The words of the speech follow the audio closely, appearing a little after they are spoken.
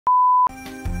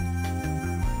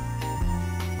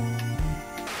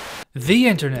The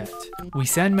internet. We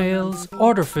send mails,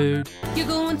 order food. You're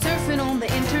going surfing on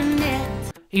the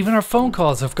internet. Even our phone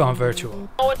calls have gone virtual.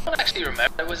 Oh, I don't actually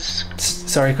remember. It was...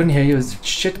 Sorry, I couldn't hear you. It was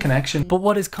shit connection. But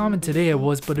what is common today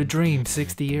was but a dream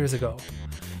 60 years ago.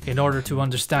 In order to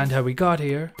understand how we got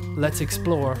here, let's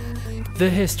explore the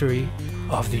history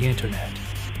of the internet.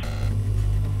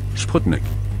 Sputnik.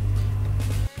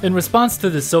 In response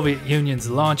to the Soviet Union's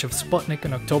launch of Sputnik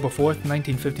on October 4th,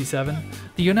 1957,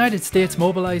 the United States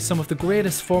mobilized some of the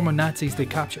greatest former Nazis they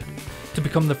captured to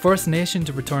become the first nation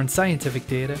to return scientific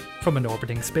data from an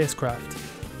orbiting spacecraft.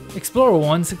 Explorer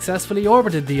 1 successfully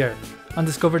orbited the Earth and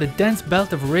discovered a dense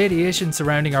belt of radiation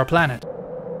surrounding our planet.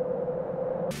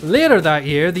 Later that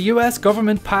year, the US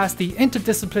government passed the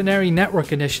Interdisciplinary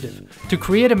Network Initiative to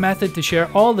create a method to share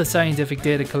all the scientific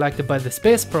data collected by the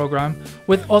space program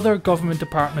with other government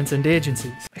departments and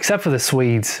agencies. Except for the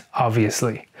Swedes,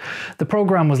 obviously. The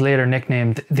program was later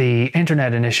nicknamed the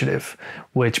Internet Initiative,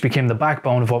 which became the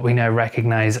backbone of what we now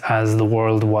recognize as the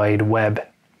World Wide Web.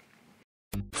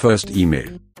 First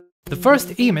email. The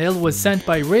first email was sent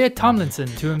by Ray Tomlinson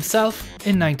to himself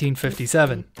in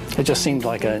 1957. It just seemed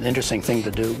like an interesting thing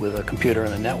to do with a computer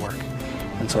and a network,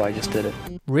 and so I just did it.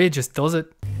 Ray just does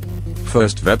it.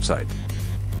 First website.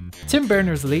 Tim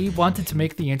Berners-Lee wanted to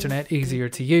make the internet easier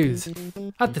to use.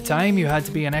 At the time, you had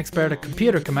to be an expert at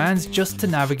computer commands just to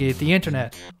navigate the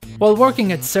internet. While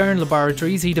working at CERN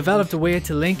laboratories, he developed a way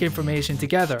to link information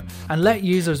together and let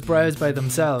users browse by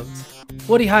themselves.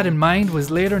 What he had in mind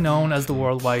was later known as the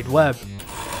World Wide Web.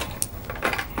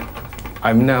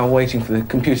 I'm now waiting for the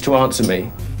computer to answer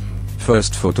me.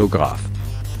 First photograph.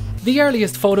 The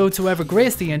earliest photo to ever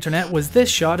grace the internet was this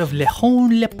shot of Le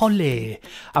Hon Le Paulet,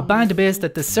 a band based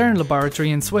at the CERN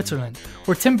laboratory in Switzerland,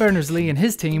 where Tim Berners-Lee and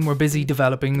his team were busy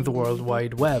developing the World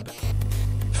Wide Web.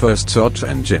 First search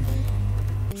engine.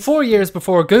 4 years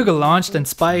before Google launched and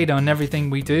spied on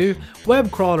everything we do,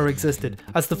 Webcrawler existed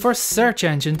as the first search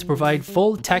engine to provide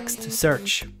full text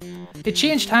search. It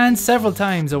changed hands several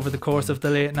times over the course of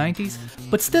the late 90s,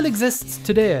 but still exists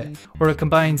today, where it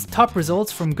combines top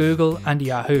results from Google and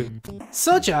Yahoo.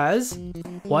 Such as,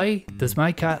 why does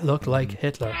my cat look like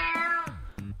Hitler?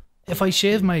 If I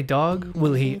shave my dog,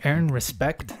 will he earn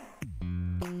respect?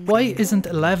 Why isn't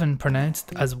 11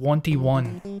 pronounced as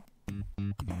 21?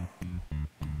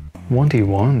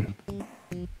 21.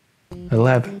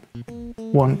 11.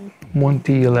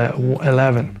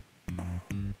 11.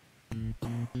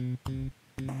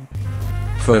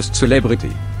 First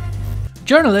celebrity.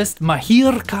 Journalist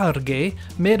Mahir Karge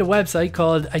made a website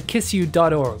called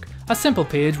Kissyorg, a simple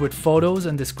page with photos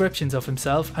and descriptions of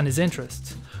himself and his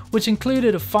interests, which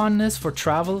included a fondness for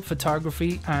travel,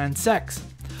 photography and sex.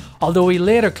 Although he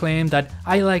later claimed that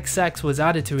I Like Sex was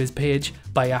added to his page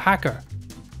by a hacker.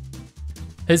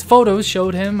 His photos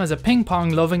showed him as a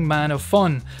ping-pong loving man of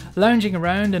fun, lounging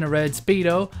around in a red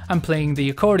Speedo and playing the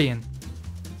accordion.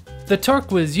 The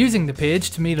Turk was using the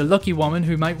page to meet a lucky woman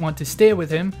who might want to stay with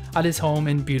him at his home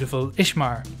in beautiful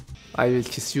Ishmar. I will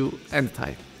kiss you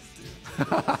anytime.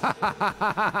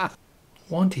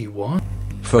 21?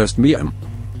 First meme.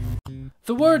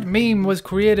 The word meme was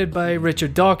created by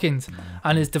Richard Dawkins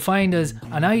and is defined as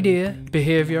an idea,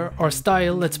 behaviour or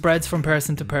style that spreads from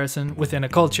person to person within a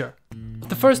culture.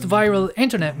 The first viral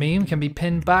internet meme can be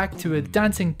pinned back to a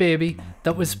dancing baby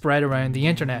that was spread around the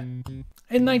internet.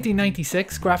 In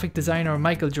 1996, graphic designer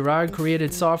Michael Gerard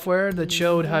created software that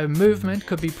showed how movement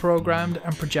could be programmed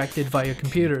and projected via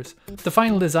computers. The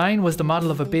final design was the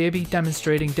model of a baby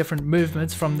demonstrating different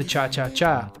movements from the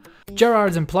cha-cha-cha.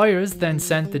 Gerard's employers then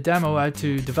sent the demo out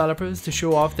to developers to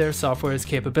show off their software's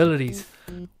capabilities.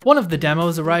 One of the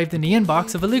demos arrived in the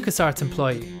inbox of a LucasArts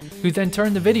employee, who then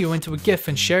turned the video into a GIF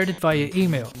and shared it via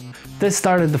email. This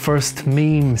started the first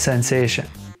meme sensation.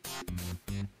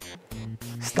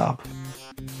 Stop.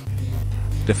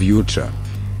 The future.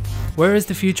 Where is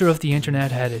the future of the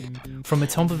internet headed? From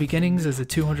its humble beginnings as a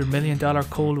 $200 million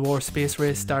Cold War space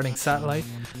race starting satellite,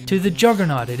 to the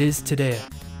juggernaut it is today.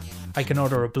 I can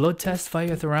order a blood test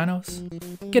via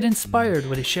Theranos, get inspired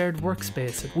with a shared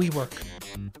workspace at WeWork,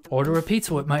 order a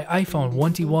pizza with my iPhone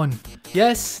 21.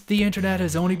 Yes, the internet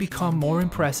has only become more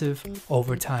impressive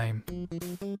over time.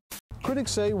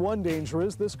 Critics say one danger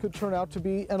is this could turn out to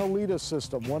be an elitist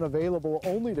system, one available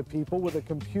only to people with a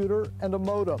computer and a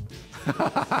modem.